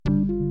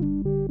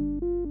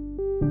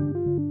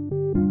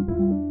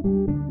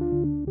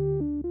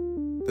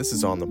This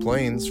is On the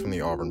Plains from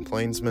the Auburn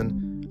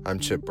Plainsman. I'm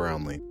Chip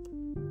Brownlee.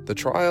 The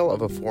trial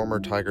of a former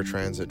Tiger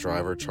Transit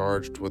driver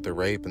charged with the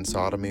rape and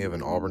sodomy of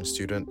an Auburn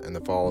student in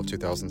the fall of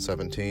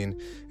 2017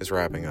 is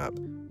wrapping up.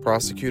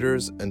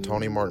 Prosecutors and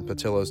Tony Martin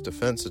Patillo's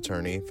defense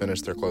attorney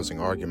finished their closing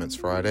arguments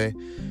Friday.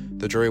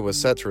 The jury was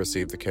set to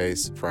receive the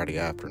case Friday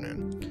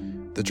afternoon.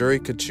 The jury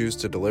could choose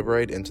to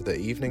deliberate into the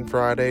evening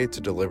Friday, to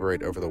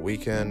deliberate over the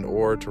weekend,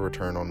 or to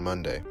return on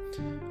Monday.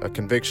 A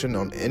conviction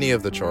on any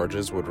of the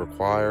charges would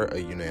require a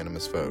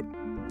unanimous vote.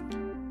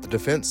 The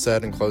defense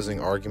said in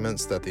closing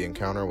arguments that the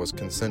encounter was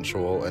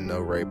consensual and no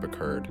rape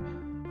occurred.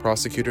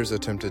 Prosecutors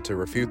attempted to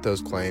refute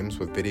those claims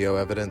with video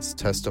evidence,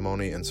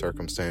 testimony, and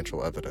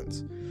circumstantial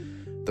evidence.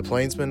 The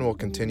Plainsman will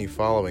continue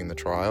following the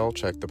trial.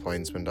 Check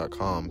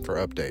theplainsman.com for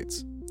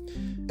updates.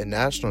 In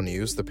national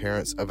news, the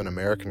parents of an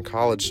American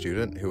college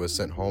student who was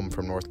sent home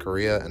from North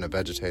Korea in a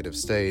vegetative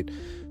state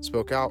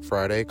spoke out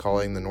Friday,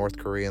 calling the North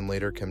Korean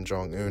leader Kim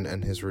Jong-un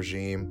and his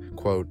regime,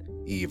 quote,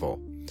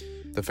 evil.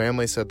 The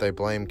family said they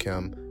blame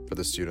Kim for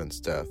the student's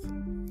death.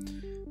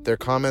 Their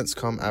comments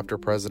come after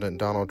President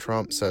Donald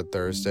Trump said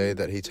Thursday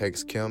that he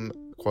takes Kim,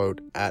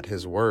 quote, at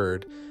his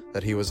word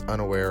that he was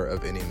unaware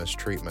of any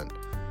mistreatment.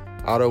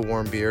 Otto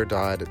Warmbier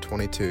died at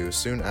 22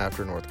 soon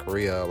after North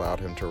Korea allowed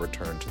him to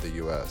return to the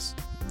U.S.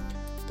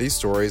 These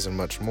stories and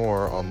much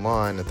more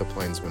online at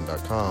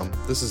theplainsman.com.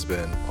 This has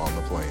been On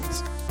the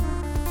Plains.